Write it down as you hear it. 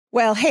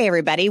Well, hey,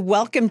 everybody.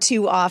 Welcome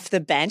to Off the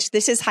Bench.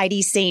 This is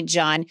Heidi St.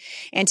 John,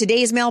 and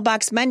today is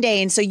Mailbox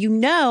Monday. And so I'm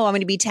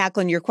going to be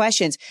tackling your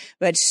questions.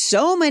 But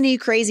so many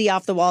crazy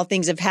off-the-wall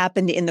things have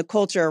happened in the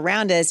culture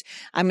around us.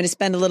 I'm going to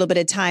spend a little bit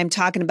of time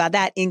talking about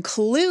that,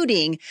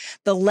 including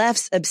the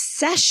left's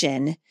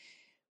obsession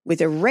with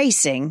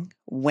erasing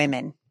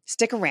women.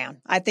 Stick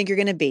around. I think you're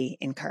going to be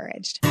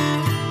encouraged.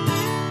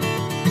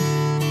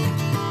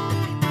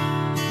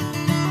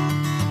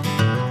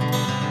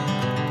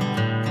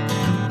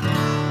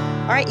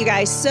 All right, you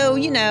guys. So,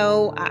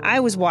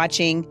 I was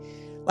watching,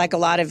 like a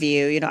lot of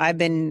you, I've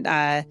been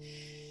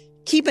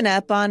keeping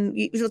up on,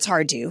 it's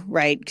hard to,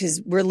 right?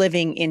 Because we're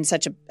living in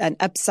such an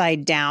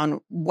upside down,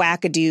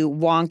 wackadoo,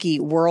 wonky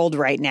world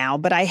right now.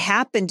 But I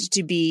happened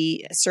to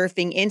be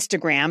surfing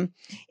Instagram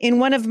in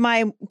one of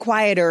my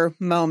quieter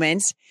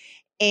moments.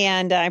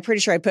 And I'm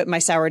pretty sure I put my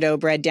sourdough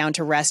bread down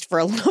to rest for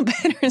a little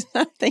bit or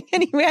something.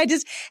 Anyway, I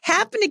just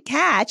happened to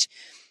catch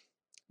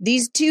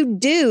these two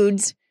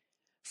dudes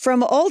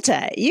from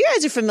Ulta. You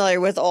guys are familiar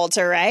with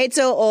Ulta, right?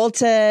 So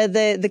Ulta,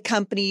 the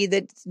company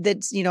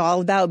that's all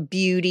about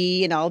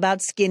beauty and all about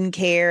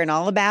skincare and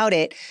all about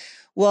it.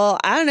 Well,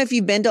 I don't know if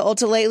you've been to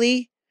Ulta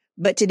lately,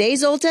 but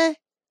today's Ulta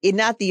is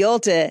not the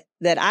Ulta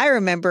that I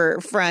remember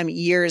from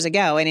years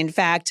ago. And in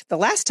fact, the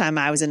last time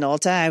I was in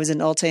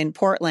Ulta in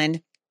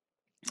Portland.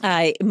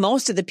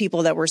 Most of the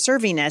people that were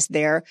serving us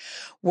there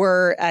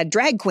were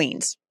drag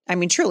queens. I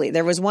mean, truly,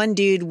 there was one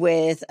dude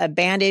with a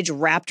bandage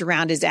wrapped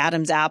around his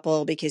Adam's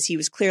apple because he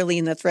was clearly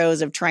in the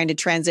throes of trying to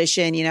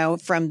transition,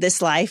 from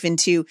this life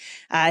into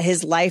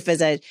his life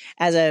as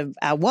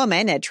a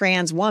woman, a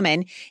trans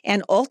woman.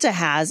 And Ulta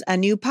has a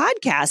new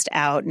podcast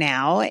out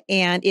now,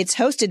 and it's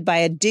hosted by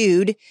a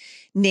dude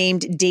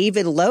named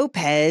David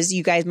Lopez.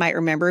 You guys might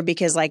remember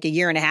because like a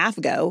year and a half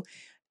ago,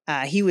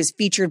 he was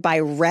featured by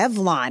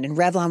Revlon, and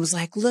Revlon was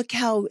like, "Look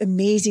how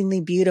amazingly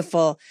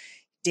beautiful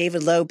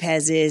David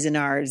Lopez is in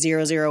our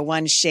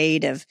 001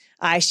 shade of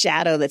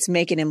eyeshadow that's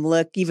making him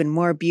look even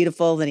more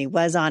beautiful than he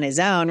was on his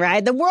own,"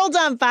 right? The world's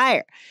on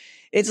fire.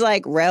 It's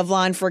like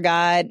Revlon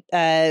forgot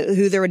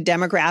who their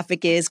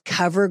demographic is.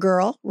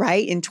 CoverGirl,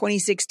 right, in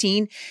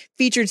 2016,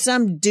 featured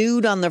some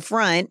dude on the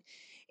front.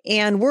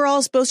 And we're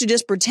all supposed to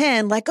just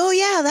pretend like, oh,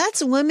 yeah,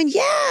 that's a woman.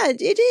 Yeah,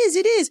 it is.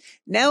 It is.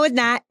 No, it's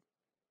not.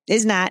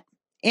 It's not.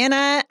 And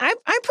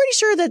I'm pretty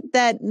sure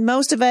that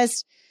most of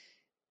us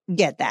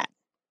get that.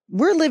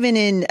 We're living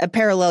in a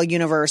parallel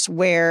universe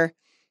where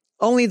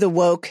only the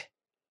woke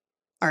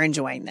are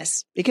enjoying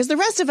this because the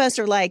rest of us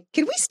are like,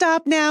 can we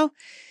stop now?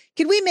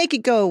 Can we make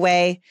it go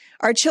away?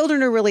 Our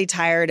children are really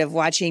tired of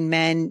watching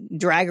men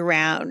drag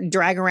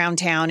around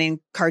town in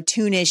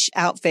cartoonish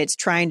outfits,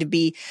 trying to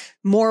be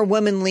more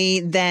womanly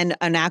than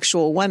an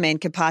actual woman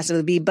could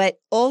possibly be. But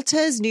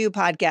Ulta's new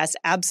podcast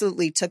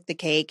absolutely took the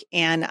cake.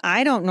 And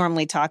I don't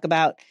normally talk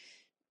about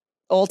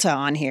Ulta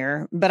on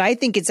here, but I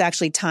think it's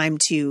actually time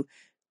to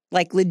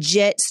like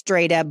legit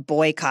straight up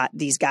boycott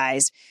these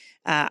guys.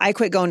 I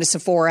quit going to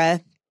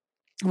Sephora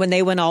when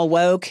they went all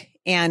woke.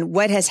 And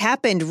what has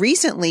happened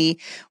recently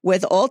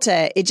with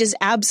Ulta, it just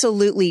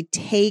absolutely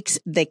takes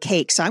the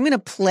cake. So I'm going to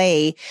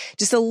play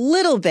just a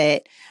little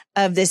bit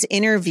of this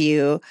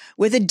interview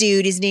with a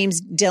dude. His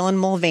name's Dylan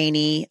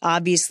Mulvaney.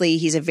 Obviously,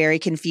 he's a very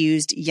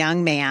confused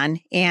young man,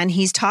 and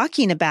he's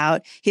talking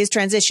about his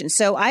transition.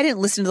 So I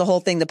didn't listen to the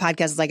whole thing. The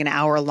podcast is like an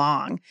hour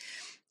long.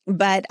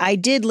 But I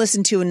did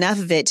listen to enough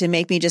of it to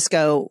make me just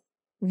go,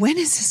 when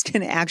is this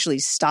going to actually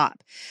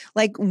stop?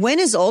 Like, when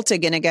is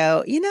Ulta going to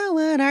go, you know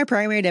what? Our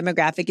primary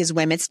demographic is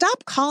women.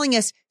 Stop calling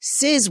us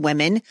cis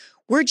women.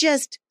 We're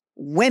just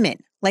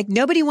women. Like,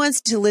 nobody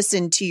wants to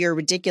listen to your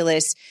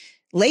ridiculous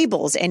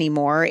labels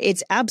anymore.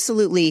 It's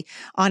absolutely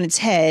on its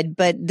head.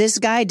 But this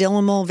guy,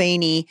 Dylan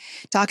Mulvaney,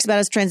 talks about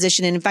his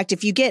transition. And in fact,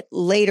 if you get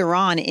later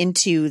on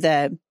into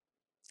the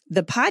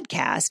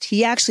podcast,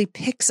 he actually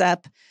picks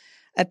up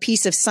a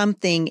piece of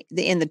something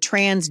in the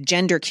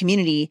transgender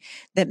community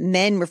that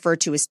men refer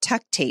to as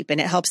tuck tape, and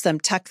it helps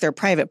them tuck their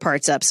private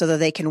parts up so that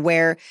they can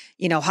wear,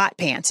 hot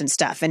pants and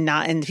stuff,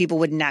 and people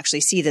wouldn't actually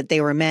see that they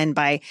were men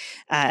by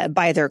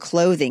their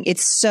clothing.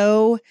 It's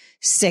so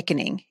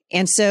sickening.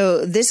 And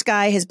so this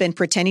guy has been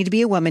pretending to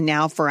be a woman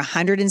now for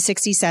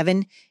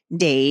 167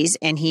 days,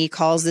 and he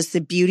calls this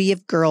the beauty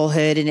of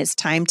girlhood. And it's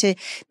time to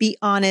be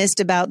honest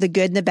about the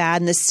good and the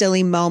bad and the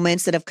silly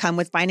moments that have come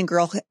with finding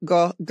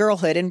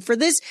girlhood. And for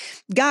this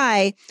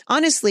guy,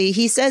 honestly,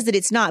 he says that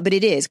it's not, but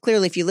it is.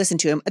 Clearly, if you listen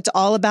to him, it's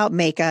all about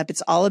makeup.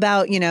 It's all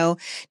about,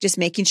 just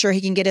making sure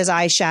he can get his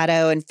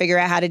eyeshadow and figure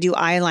out how to do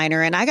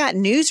eyeliner. And I got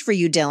news for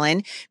you,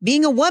 Dylan.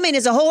 Being a woman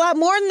is a whole lot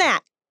more than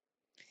that.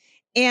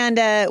 And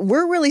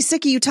we're really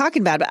sick of you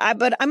talking about it.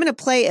 But I'm going to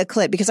play a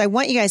clip because I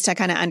want you guys to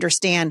kind of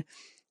understand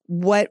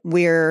what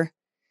we're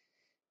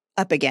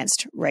up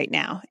against right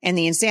now and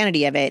the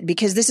insanity of it,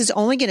 because this is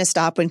only going to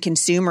stop when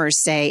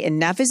consumers say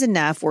enough is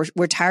enough.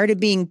 We're tired of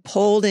being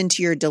pulled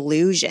into your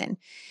delusion.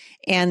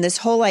 And this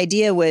whole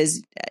idea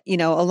was,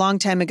 a long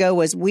time ago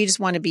was we just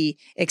want to be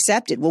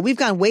accepted. Well, we've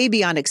gone way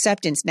beyond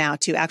acceptance now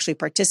to actually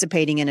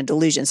participating in a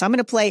delusion. So I'm going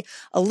to play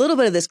a little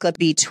bit of this clip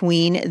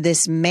between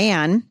this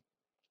man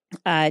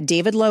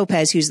David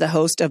Lopez, who's the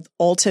host of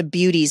Ulta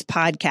Beauty's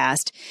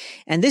podcast,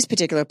 and this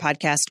particular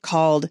podcast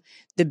called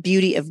The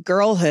Beauty of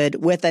Girlhood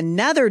with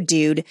another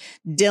dude,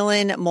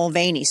 Dylan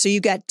Mulvaney. So you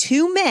got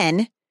two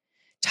men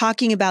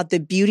talking about the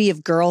beauty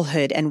of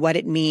girlhood and what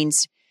it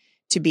means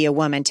to be a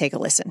woman. Take a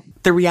listen.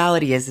 The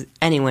reality is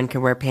anyone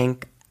can wear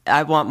pink.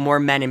 I want more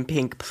men in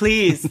pink,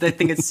 please. I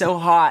think it's so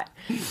hot.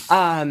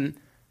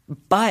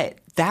 But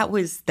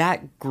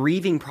that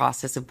grieving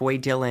process of Boy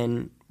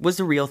Dylan was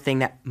a real thing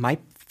that my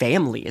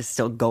family is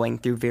still going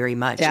through very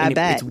much. Yeah, and I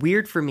bet. It's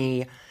weird for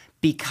me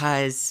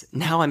because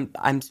now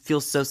I'm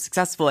feel so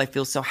successful. I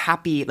feel so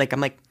happy. Like I'm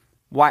like,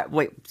 why?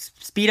 Wait,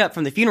 speed up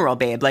from the funeral,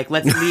 babe. Like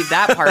let's leave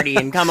that party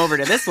and come over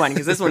to this one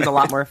because this one's a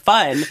lot more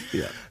fun.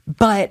 Yeah.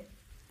 But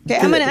okay,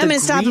 I'm gonna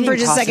stop him for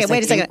just a second.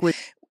 Wait a second.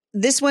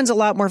 This one's a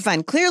lot more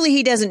fun. Clearly,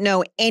 he doesn't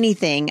know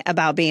anything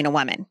about being a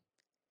woman.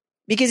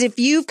 Because if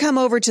you've come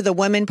over to the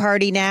women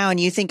party now and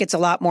you think it's a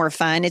lot more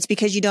fun, it's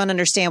because you don't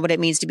understand what it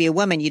means to be a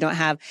woman. You don't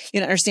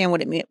understand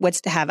what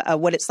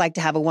it's like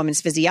to have a woman's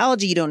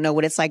physiology. You don't know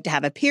what it's like to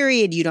have a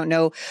period. You don't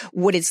know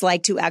what it's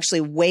like to actually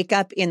wake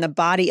up in the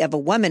body of a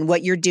woman.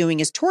 What you're doing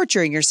is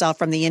torturing yourself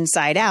from the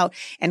inside out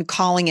and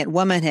calling it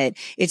womanhood.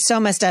 It's so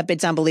messed up.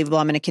 It's unbelievable.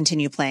 I'm going to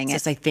continue playing it.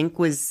 This, I think,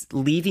 was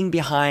leaving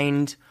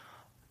behind.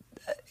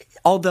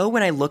 Although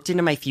when I looked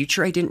into my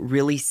future, I didn't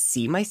really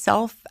see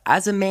myself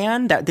as a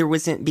man. That there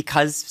wasn't,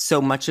 because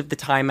so much of the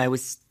time I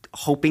was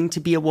hoping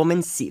to be a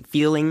woman,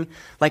 feeling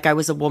like I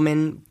was a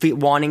woman,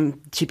 wanting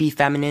to be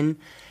feminine.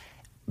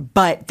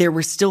 But there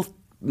were still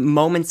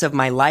moments of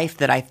my life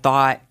that I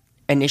thought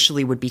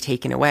initially would be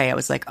taken away. I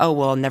was like, oh,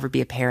 well, I'll never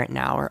be a parent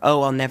now. Or,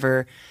 oh, I'll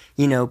never,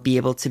 be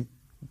able to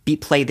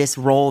play this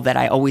role that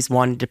I always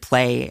wanted to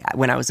play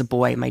when I was a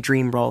boy, my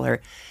dream role. Or,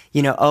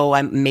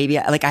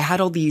 I had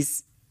all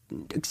these,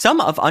 some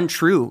of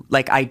untrue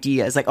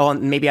ideas, oh,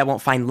 maybe I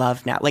won't find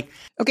love now.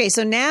 Okay,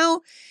 so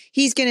now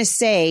he's going to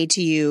say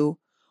to you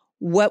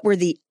what were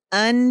the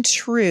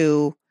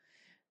untrue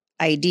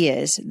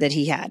ideas that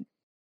he had.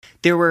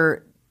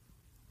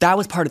 That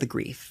was part of the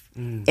grief.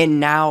 And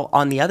now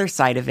on the other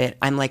side of it,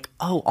 I'm like,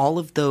 oh, all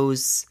of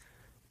those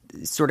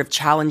sort of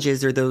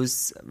challenges or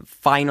those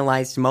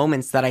finalized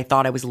moments that I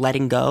thought I was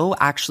letting go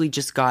actually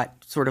just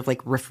got sort of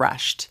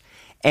refreshed.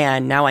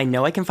 And now I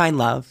know I can find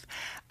love.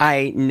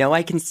 I know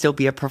I can still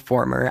be a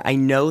performer. I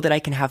know that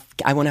I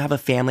want to have a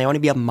family. I want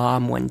to be a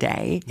mom one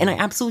day. And I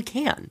absolutely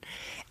can.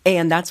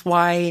 And that's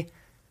why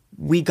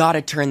we got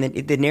to turn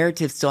the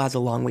narrative still has a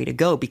long way to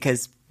go,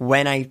 because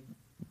when I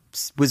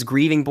was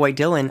grieving Boy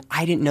Dylan,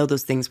 I didn't know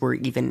those things were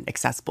even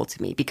accessible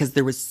to me because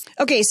there was.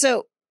 Okay,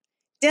 so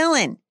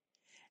Dylan,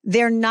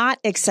 they're not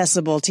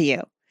accessible to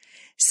you.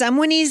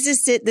 Someone needs to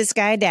sit this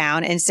guy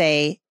down and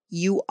say,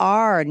 you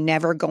are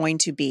never going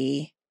to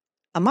be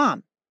a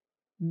mom.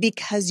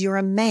 Because you're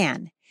a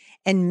man,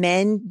 and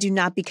men do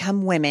not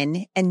become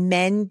women, and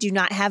men do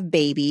not have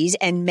babies,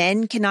 and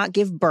men cannot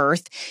give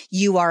birth.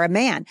 You are a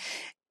man.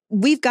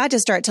 We've got to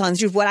start telling the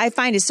truth. What I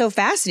find is so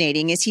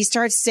fascinating is he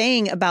starts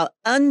saying about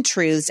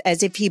untruths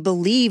as if he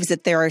believes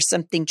that there is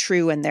something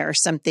true and there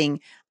is something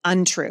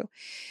untrue.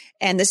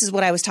 And this is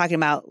what I was talking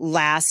about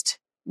last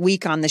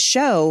week on the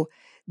show.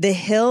 The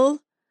hill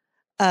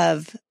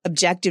of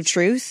objective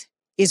truth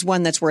is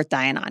one that's worth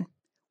dying on.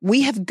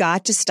 We have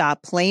got to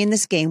stop playing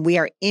this game. We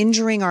are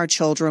injuring our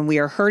children. We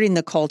are hurting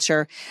the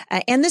culture.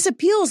 And this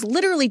appeals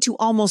literally to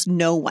almost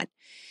no one.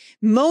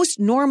 Most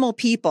normal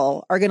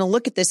people are going to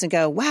look at this and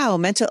go, wow,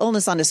 mental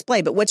illness on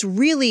display. But what's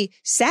really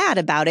sad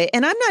about it,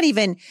 and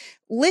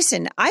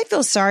listen, I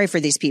feel sorry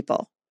for these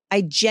people.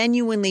 I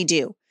genuinely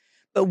do.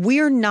 But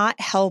we're not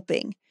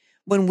helping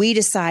when we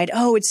decide,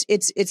 oh,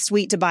 it's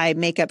sweet to buy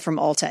makeup from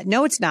Ulta.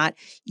 No, it's not.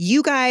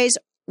 You guys,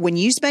 when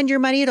you spend your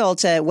money at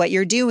Ulta, what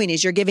you're doing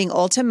is you're giving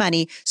Ulta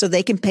money so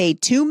they can pay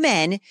two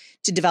men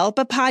to develop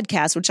a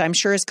podcast, which I'm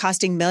sure is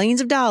costing millions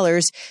of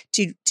dollars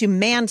to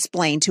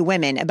mansplain to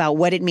women about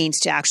what it means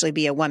to actually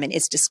be a woman.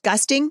 It's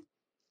disgusting.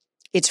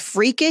 It's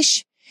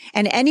freakish.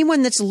 And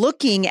anyone that's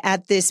looking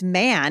at this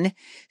man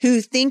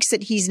who thinks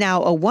that he's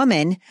now a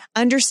woman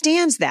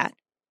understands that.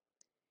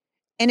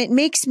 And it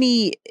makes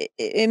me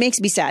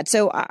sad.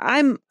 So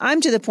I'm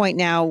to the point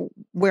now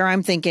where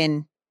I'm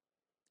thinking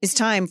it's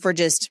time for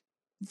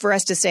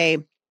us to say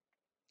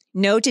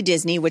no to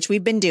Disney, which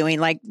we've been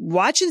doing.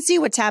 Watch and see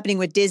what's happening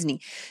with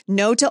Disney.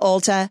 No to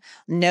Ulta,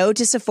 no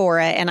to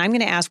Sephora. And I'm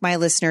going to ask my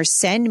listeners,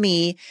 send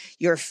me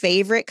your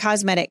favorite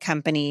cosmetic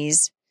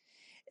companies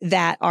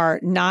that are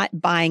not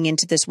buying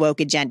into this woke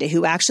agenda,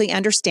 who actually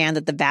understand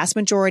that the vast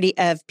majority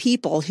of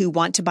people who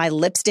want to buy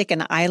lipstick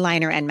and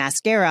eyeliner and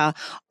mascara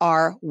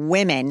are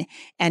women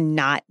and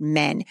not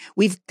men.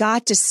 We've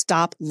got to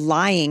stop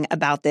lying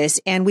about this,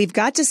 and we've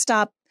got to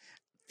stop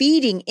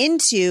feeding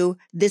into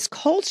this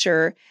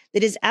culture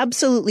that is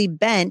absolutely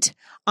bent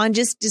on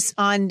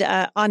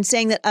on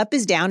saying that up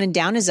is down and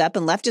down is up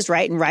and left is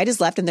right and right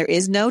is left and there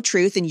is no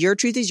truth and your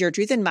truth is your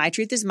truth and my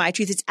truth is my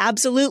truth. It's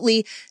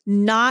absolutely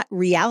not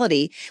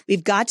reality.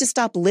 We've got to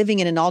stop living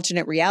in an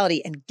alternate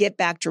reality and get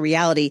back to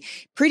reality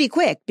pretty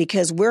quick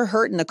because we're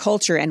hurting the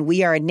culture and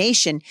we are a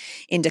nation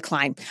in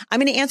decline. I'm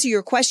going to answer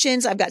your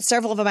questions. I've got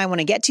several of them I want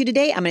to get to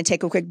today. I'm going to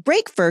take a quick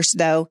break first,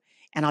 though,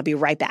 and I'll be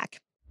right back.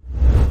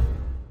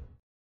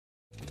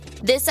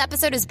 This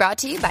episode is brought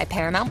to you by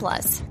Paramount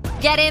Plus.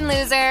 Get in,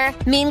 loser!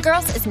 Mean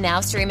Girls is now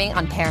streaming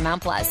on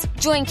Paramount Plus.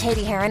 Join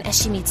Katie Heron as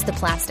she meets the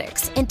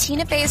plastics in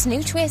Tina Fey's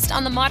new twist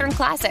on the modern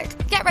classic.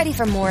 Get ready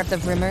for more of the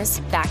rumors,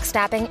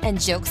 backstabbing, and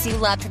jokes you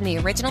loved from the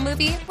original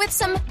movie with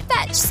some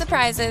fetch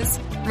surprises.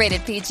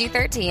 Rated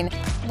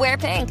PG-13. Wear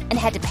pink and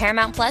head to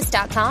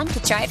ParamountPlus.com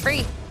to try it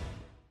free.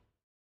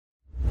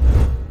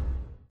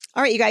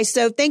 All right, you guys.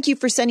 So thank you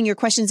for sending your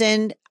questions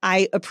in.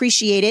 I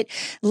appreciate it.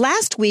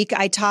 Last week,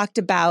 I talked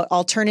about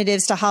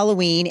alternatives to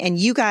Halloween, and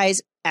you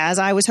guys, as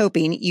I was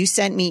hoping, you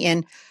sent me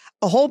in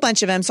a whole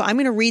bunch of them. So I'm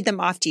going to read them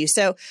off to you.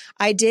 So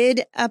I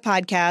did a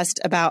podcast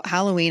about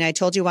Halloween. I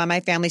told you why my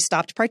family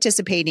stopped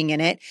participating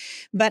in it,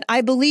 but I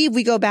believe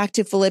we go back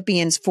to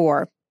Philippians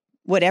 4.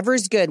 Whatever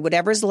is good,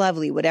 whatever is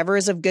lovely, whatever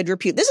is of good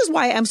repute. This is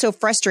why I'm so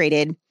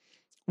frustrated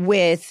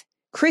with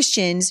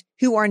Christians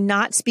who are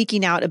not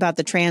speaking out about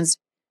the trans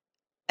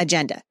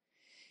agenda.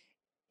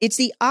 It's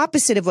the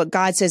opposite of what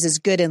God says is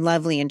good and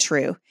lovely and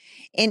true.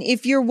 And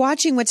if you're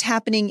watching what's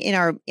happening in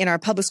our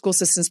public school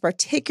systems,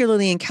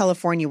 particularly in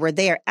California, where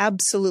they are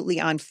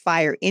absolutely on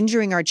fire,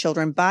 injuring our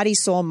children, body,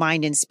 soul,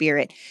 mind, and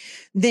spirit,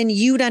 then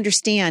you'd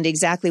understand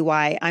exactly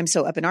why I'm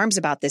so up in arms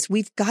about this.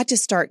 We've got to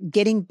start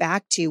getting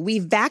back to, we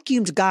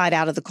vacuumed God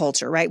out of the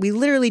culture, right? We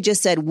literally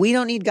just said, we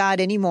don't need God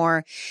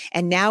anymore.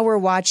 And now we're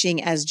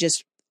watching as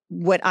just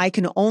what I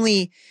can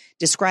only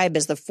describe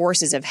as the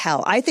forces of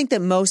hell. I think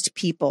that most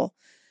people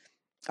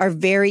are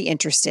very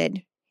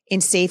interested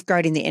in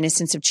safeguarding the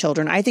innocence of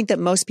children. I think that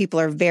most people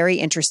are very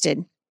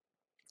interested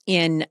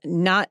in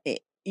not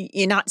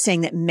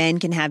saying that men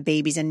can have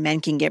babies and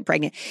men can get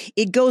pregnant.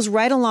 It goes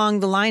right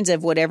along the lines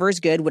of whatever is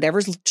good,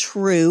 whatever's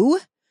true,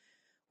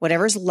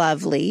 whatever's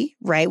lovely,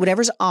 right?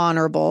 Whatever's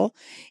honorable.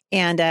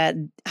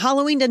 And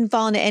Halloween doesn't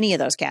fall into any of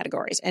those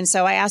categories. And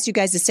so I asked you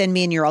guys to send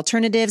me in your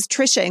alternatives.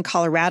 Trisha in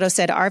Colorado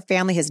said, our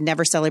family has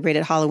never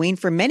celebrated Halloween.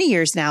 For many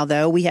years now,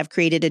 though, we have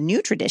created a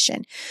new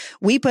tradition.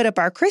 We put up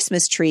our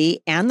Christmas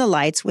tree and the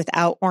lights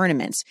without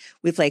ornaments.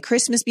 We play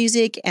Christmas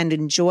music and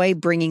enjoy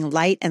bringing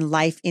light and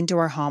life into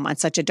our home on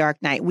such a dark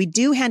night. We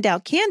do hand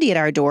out candy at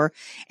our door,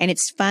 and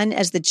it's fun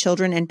as the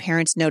children and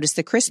parents notice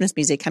the Christmas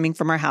music coming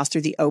from our house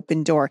through the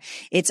open door.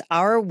 It's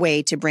our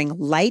way to bring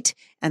light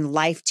and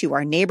life to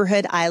our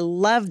neighborhood. I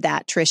love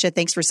that, Trisha.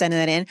 Thanks for sending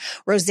that in.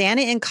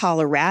 Rosanna in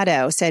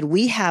Colorado said,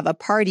 we have a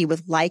party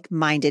with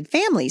like-minded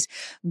families.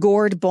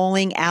 Gourd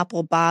bowling,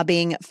 apple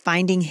bobbing,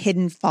 finding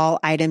hidden fall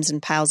items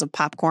and piles of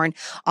popcorn.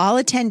 All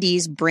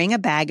attendees bring a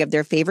bag of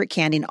their favorite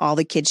candy and all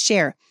the kids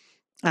share.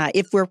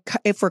 If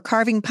we're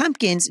carving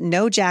pumpkins,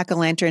 no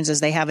jack-o'-lanterns as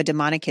they have a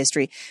demonic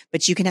history,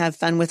 but you can have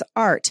fun with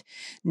art,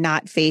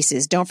 not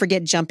faces. Don't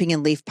forget jumping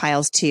in leaf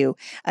piles too.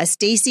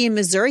 Stacy in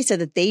Missouri said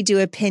that they do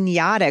a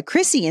piñata.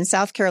 Chrissy in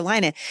South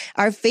Carolina,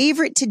 our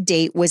favorite to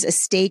date was a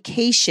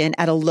staycation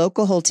at a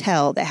local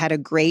hotel that had a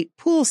great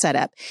pool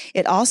setup.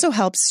 It also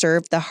helps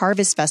serve the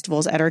harvest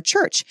festivals at our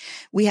church.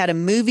 We had a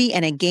movie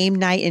and a game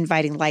night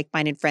inviting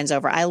like-minded friends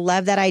over. I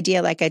love that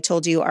idea. Like I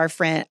told you,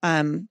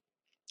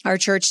 our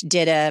church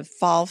did a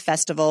fall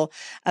festival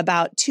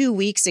about 2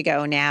 weeks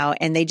ago now,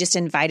 and they just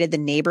invited the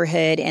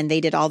neighborhood and they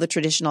did all the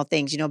traditional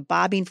things,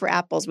 bobbing for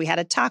apples. We had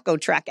a taco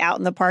truck out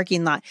in the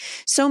parking lot.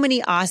 So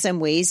many awesome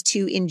ways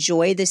to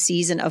enjoy the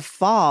season of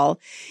fall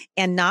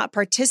and not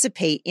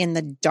participate in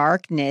the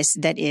darkness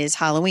that is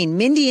Halloween.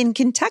 Mindy in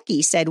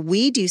Kentucky said,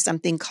 we do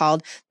something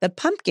called the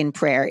pumpkin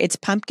prayer. It's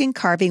pumpkin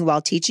carving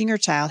while teaching your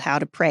child how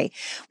to pray.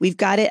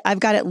 I've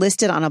got it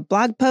listed on a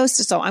blog post,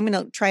 so I'm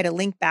going to try to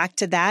link back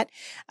to that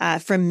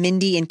from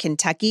Mindy in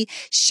Kentucky.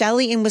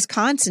 Shelly in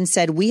Wisconsin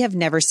said, we have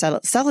never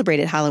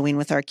celebrated Halloween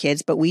with our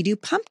kids, but we do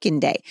Pumpkin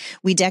Day.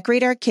 We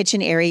decorate our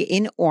kitchen area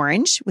in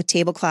orange with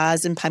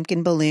tablecloths and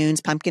pumpkin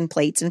balloons, pumpkin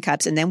plates and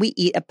cups, and then we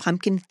eat a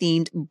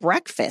pumpkin-themed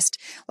breakfast,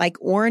 like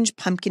orange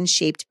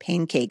pumpkin-shaped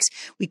pancakes.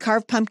 We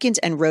carve pumpkins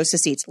and roast the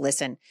seeds.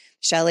 Listen,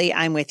 Shelly,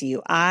 I'm with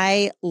you.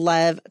 I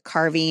love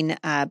carving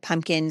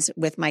pumpkins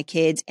with my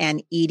kids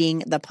and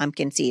eating the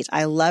pumpkin seeds.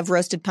 I love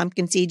roasted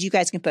pumpkin seeds. You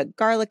guys can put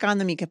garlic on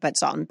them. You can put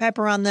salt and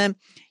pepper on them.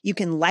 You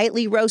can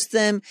lightly roast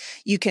them.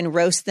 You can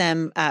roast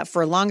them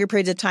for longer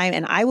periods of time,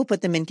 and I will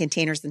put them in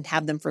containers and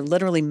have them for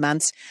literally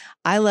months.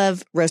 I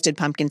love roasted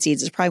pumpkin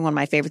seeds. It's probably one of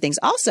my favorite things.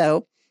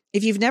 Also,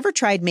 if you've never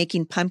tried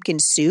making pumpkin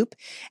soup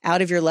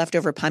out of your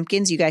leftover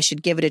pumpkins, you guys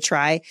should give it a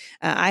try.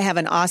 I have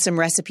an awesome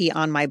recipe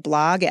on my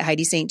blog at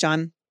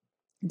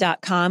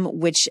HeidiSt.John.com,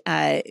 which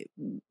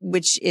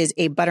is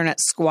a butternut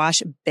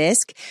squash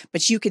bisque,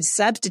 but you could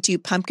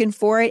substitute pumpkin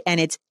for it and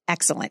it's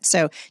excellent.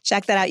 So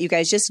check that out, you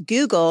guys. Just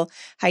Google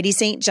Heidi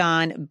St.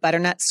 John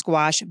butternut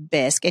squash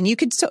bisque, and you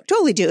could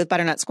totally do it with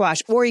butternut squash,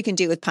 or you can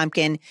do it with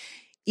pumpkin.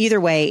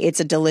 Either way, it's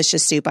a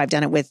delicious soup. I've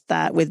done it with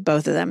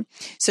both of them.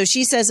 So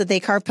she says that they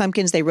carve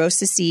pumpkins, they roast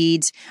the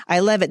seeds. I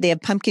love it. They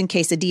have pumpkin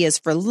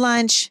quesadillas for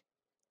lunch.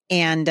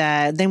 And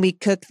then we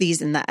cook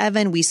these in the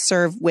oven. We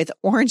serve with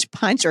orange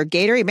punch or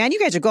Gatorade. Man, you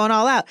guys are going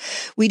all out.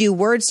 We do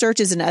word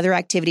searches and other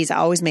activities. I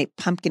always make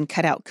pumpkin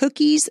cutout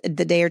cookies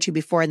the day or two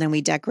before, and then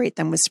we decorate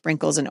them with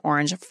sprinkles and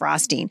orange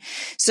frosting.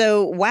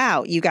 So,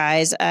 wow, you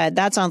guys,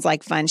 that sounds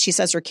like fun. She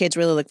says her kids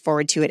really look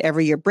forward to it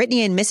every year.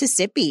 Brittany in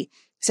Mississippi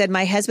said,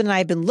 my husband and I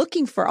have been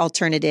looking for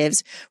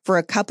alternatives for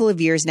a couple of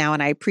years now,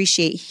 and I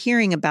appreciate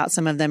hearing about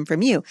some of them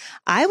from you.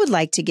 I would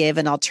like to give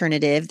an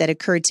alternative that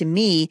occurred to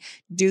me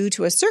due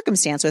to a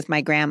circumstance with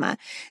my grandma.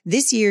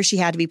 This year, she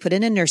had to be put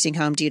in a nursing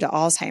home due to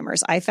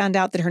Alzheimer's. I found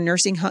out that her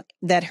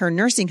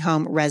nursing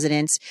home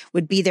residents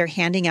would be there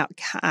handing out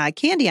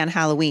candy on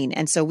Halloween,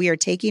 and so we are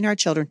taking our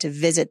children to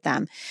visit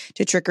them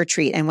to trick or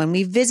treat. And when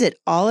we visit,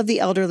 all of the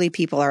elderly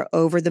people are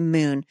over the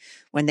moon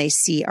when they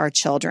see our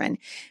children.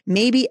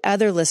 Maybe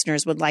other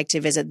listeners would like to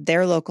visit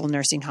their local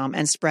nursing home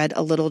and spread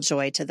a little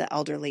joy to the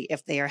elderly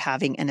if they are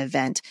having an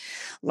event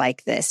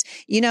like this.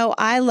 You know,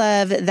 I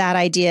love that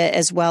idea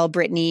as well,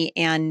 Brittany.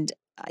 And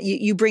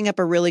you bring up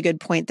a really good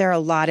point. There are a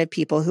lot of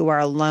people who are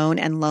alone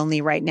and lonely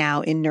right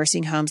now in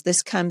nursing homes.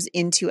 This comes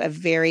into a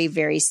very,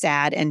 very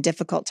sad and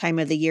difficult time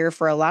of the year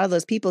for a lot of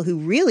those people who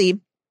really,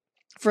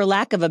 for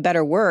lack of a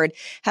better word,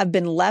 have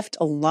been left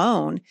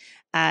alone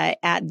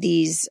at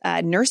these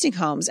nursing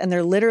homes, and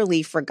they're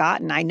literally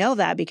forgotten. I know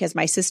that because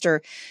my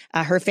sister,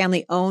 her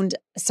family owned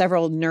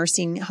several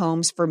nursing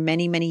homes for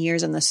many, many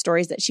years, and the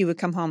stories that she would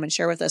come home and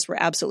share with us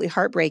were absolutely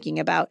heartbreaking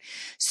about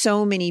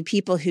so many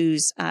people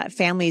whose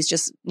families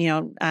just,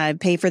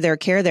 pay for their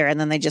care there, and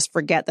then they just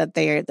forget that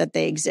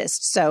they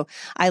exist. So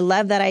I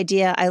love that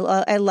idea. I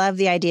love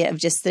the idea of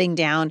just sitting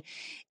down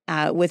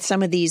with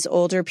some of these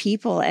older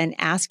people and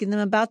asking them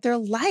about their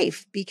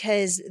life,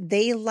 because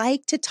they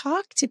like to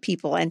talk to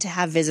people and to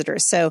have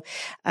visitors. So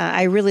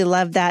I really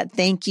love that.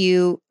 Thank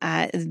you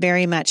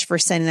very much for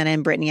sending that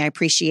in, Brittany. I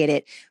appreciate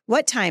it.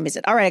 What time is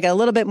it? All right, I got a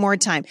little bit more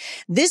time.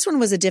 This one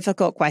was a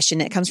difficult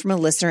question. It comes from a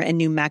listener in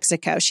New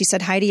Mexico. She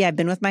said, Heidi, I've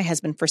been with my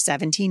husband for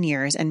 17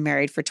 years and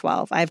married for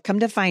 12. I've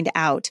come to find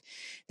out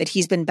that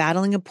he's been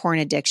battling a porn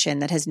addiction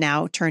that has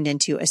now turned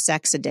into a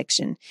sex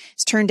addiction.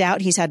 It's turned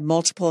out he's had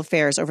multiple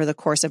affairs over the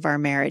course of our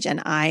marriage,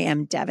 and I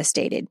am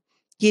devastated.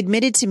 He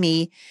admitted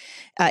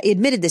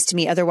this to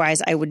me,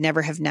 otherwise I would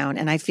never have known,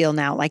 and I feel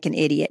now like an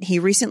idiot. He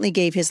recently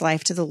gave his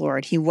life to the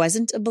Lord. He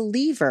wasn't a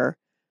believer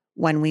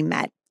when we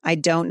met. I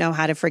don't know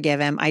how to forgive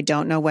him. I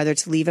don't know whether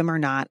to leave him or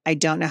not. I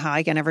don't know how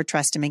I can ever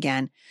trust him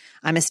again.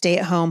 I'm a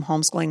stay-at-home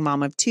homeschooling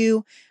mom of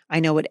 2. I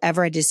know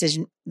whatever a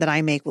decision that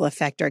I make will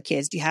affect our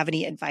kids. Do you have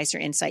any advice or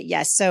insight?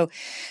 Yes. So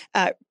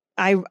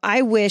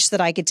I wish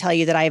that I could tell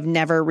you that I have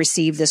never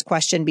received this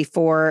question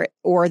before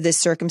or this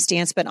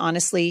circumstance, but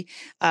honestly,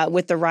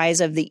 with the rise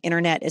of the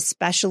internet,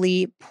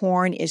 especially,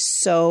 porn is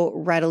so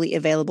readily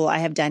available. I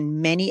have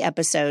done many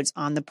episodes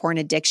on the porn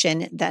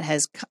addiction that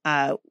has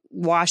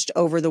washed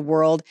over the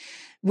world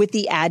with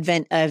the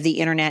advent of the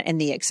internet and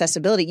the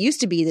accessibility. It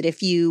used to be that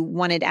if you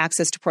wanted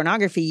access to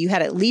pornography, you had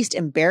to at least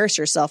embarrass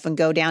yourself and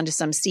go down to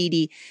some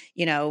seedy,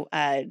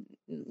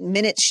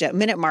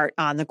 Minute Mart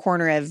on the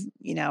corner of,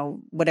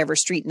 whatever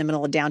street in the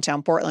middle of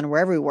downtown Portland,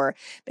 wherever we were.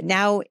 But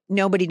now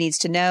nobody needs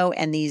to know.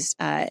 And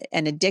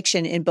an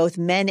addiction in both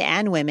men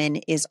and women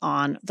is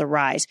on the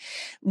rise.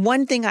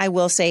 One thing I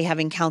will say,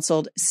 having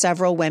counseled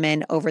several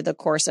women over the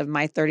course of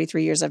my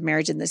 33 years of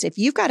marriage in this, if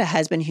you've got a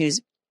husband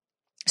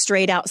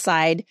strayed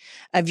outside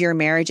of your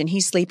marriage and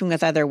he's sleeping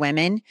with other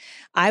women,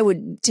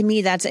 to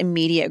me, that's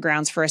immediate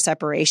grounds for a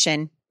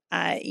separation.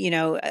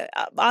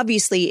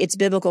 Obviously it's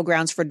biblical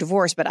grounds for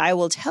divorce, but I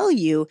will tell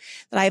you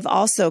that I've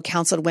also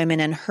counseled women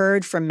and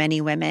heard from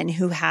many women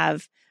who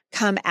have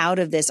come out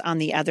of this on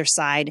the other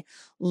side,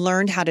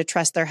 learned how to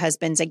trust their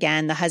husbands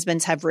again. The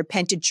husbands have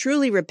repented,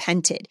 truly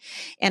repented.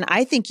 And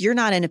I think you're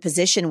not in a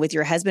position with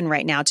your husband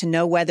right now to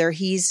know whether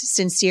he's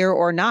sincere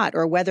or not,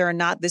 or whether or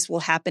not this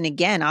will happen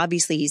again.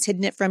 Obviously, he's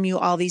hidden it from you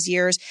all these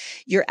years.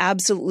 You're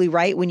absolutely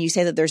right when you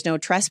say that there's no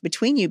trust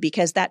between you,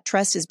 because that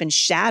trust has been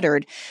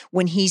shattered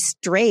when he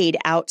strayed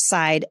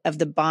outside of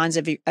the bonds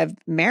of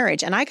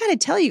marriage. And I got to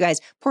tell you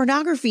guys,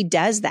 pornography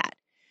does that,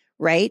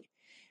 right?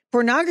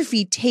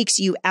 Pornography takes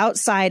you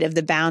outside of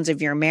the bounds of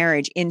your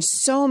marriage in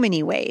so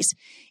many ways.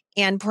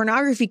 And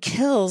pornography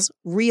kills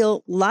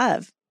real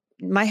love.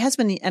 My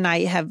husband and I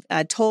have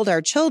told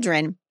our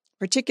children,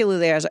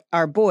 particularly as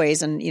our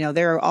boys, and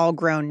they're all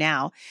grown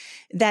now,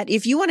 that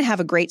if you want to have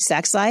a great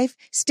sex life,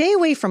 stay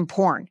away from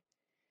porn.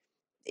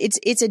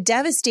 It's a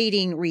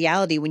devastating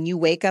reality when you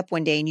wake up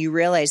one day and you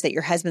realize that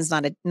your husband's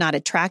not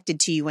attracted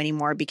to you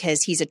anymore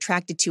because he's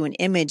attracted to an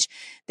image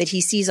that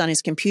he sees on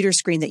his computer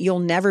screen that you'll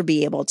never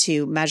be able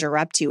to measure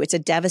up to. It's a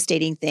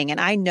devastating thing.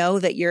 And I know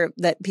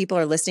that people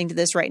are listening to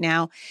this right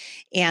now,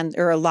 and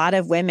there are a lot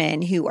of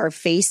women who are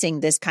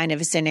facing this kind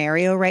of a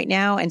scenario right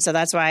now. And so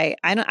that's why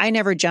I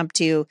never jump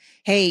to,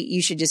 hey,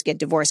 you should just get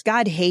divorced.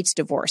 God hates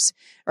divorce,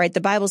 right?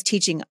 The Bible's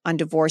teaching on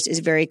divorce is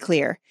very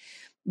clear.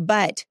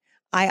 But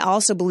I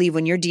also believe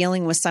when you're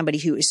dealing with somebody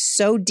who is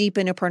so deep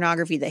into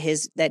pornography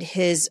that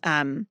his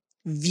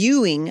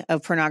viewing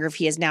of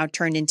pornography has now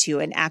turned into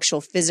an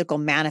actual physical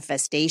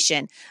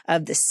manifestation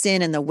of the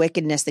sin and the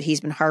wickedness that he's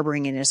been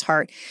harboring in his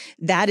heart,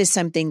 that is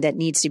something that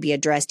needs to be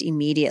addressed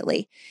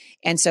immediately.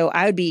 And so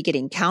I would be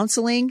getting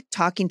counseling,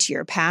 talking to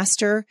your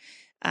pastor,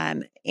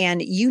 and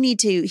he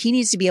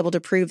needs to be able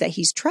to prove that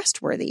he's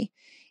trustworthy.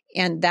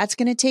 And that's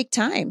going to take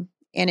time.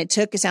 And it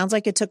sounds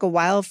like it took a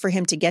while for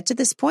him to get to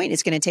this point.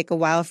 It's going to take a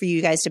while for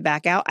you guys to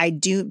back out. I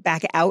do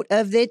back out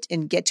of it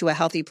and get to a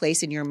healthy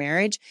place in your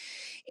marriage.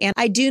 And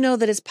I do know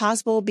that it's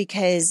possible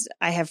because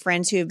I have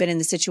friends who have been in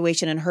the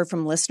situation and heard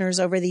from listeners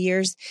over the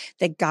years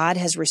that God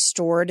has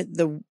restored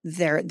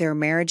their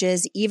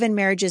marriages, even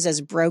marriages as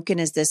broken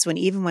as this one,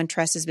 even when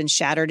trust has been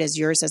shattered, as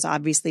yours has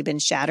obviously been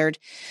shattered.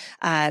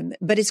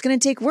 But it's going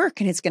to take work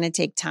and it's going to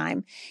take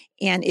time.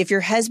 And if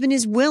your husband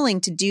is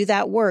willing to do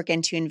that work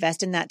and to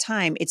invest in that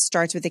time, it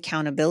starts with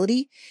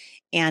accountability.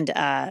 And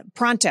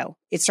pronto,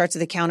 it starts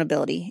with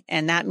accountability.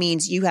 And that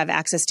means you have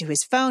access to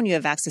his phone, you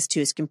have access to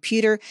his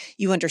computer,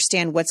 you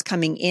understand what's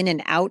coming in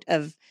and out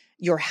of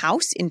your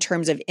house in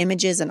terms of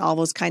images and all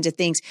those kinds of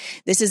things.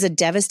 This is a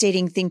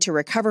devastating thing to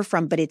recover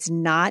from, but it's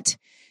not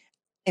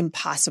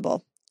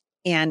impossible.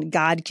 And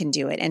God can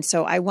do it. And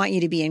so I want you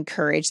to be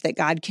encouraged that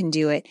God can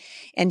do it.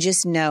 And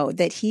just know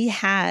that he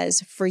has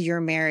for your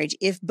marriage,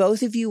 if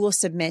both of you will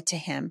submit to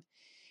him,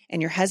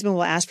 and your husband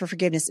will ask for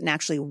forgiveness and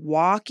actually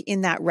walk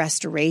in that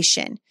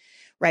restoration,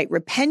 right?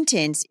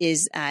 Repentance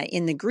is,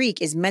 in the Greek,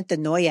 is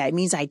metanoia. It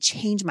means I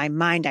change my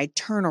mind. I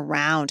turn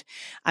around.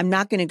 I'm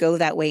not going to go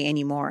that way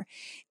anymore.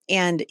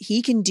 And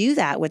he can do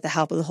that with the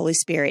help of the Holy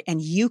Spirit,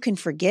 and you can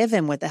forgive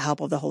him with the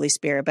help of the Holy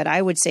Spirit. But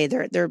I would say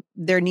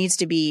there needs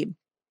to be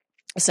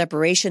a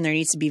separation. There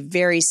needs to be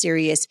very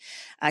serious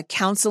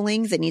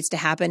counseling that needs to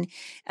happen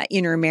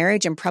in your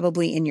marriage and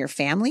probably in your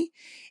family.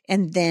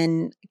 And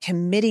then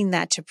committing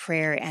that to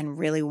prayer and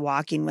really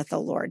walking with the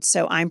Lord.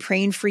 So I'm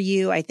praying for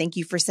you. I thank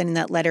you for sending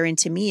that letter in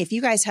to me. If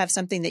you guys have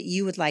something that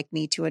you would like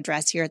me to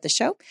address here at the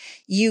show,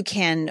 you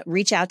can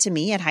reach out to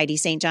me at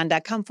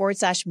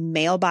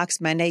HeidiSt.John.com/mailbox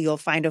Monday. You'll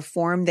find a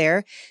form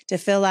there to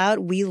fill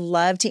out. We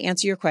love to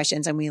answer your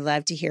questions and we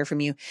love to hear from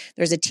you.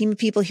 There's a team of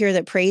people here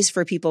that prays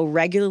for people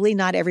regularly.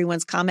 Not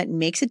everyone's comment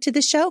makes it to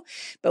the show,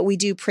 but we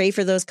do pray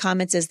for those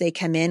comments as they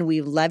come in.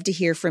 We love to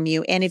hear from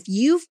you. And if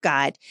you've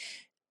got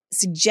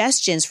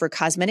suggestions for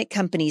cosmetic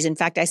companies. In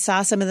fact, I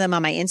saw some of them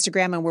on my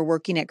Instagram and we're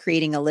working at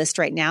creating a list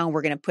right now. And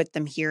we're going to put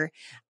them here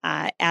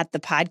at the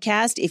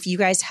podcast. If you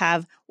guys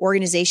have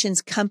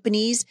organizations,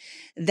 companies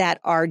that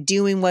are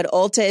doing what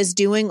Ulta is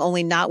doing,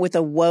 only not with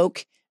a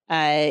woke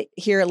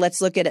here,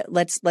 let's look at it.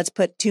 Let's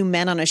put two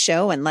men on a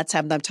show and let's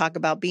have them talk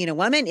about being a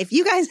woman. If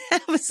you guys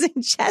have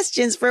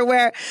suggestions for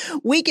where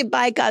we could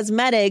buy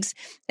cosmetics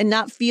and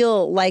not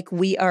feel like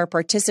we are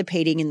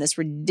participating in this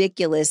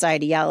ridiculous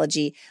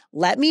ideology,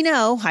 let me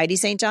know.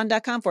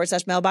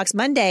 HeidiSt.John.com/mailbox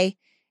Monday,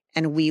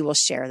 and we will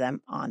share them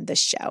on the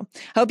show.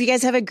 Hope you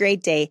guys have a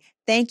great day.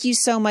 Thank you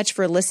so much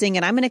for listening.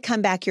 And I'm going to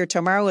come back here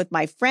tomorrow with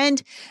my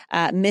friend,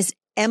 Miss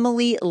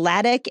Emily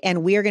Laddick,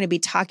 and we are going to be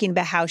talking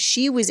about how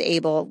she was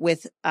able,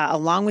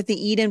 along with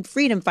the Eden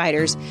Freedom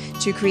Fighters,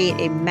 to create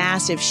a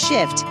massive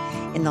shift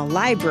in the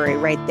library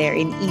right there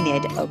in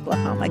Enid,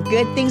 Oklahoma.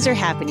 Good things are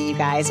happening, you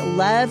guys.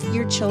 Love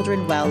your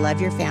children well,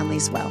 love your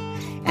families well.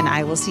 And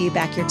I will see you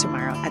back here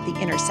tomorrow at the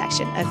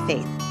intersection of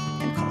faith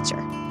and culture.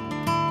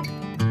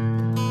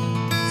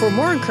 For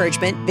more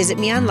encouragement, visit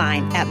me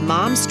online at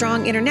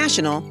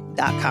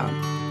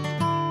momstronginternational.com.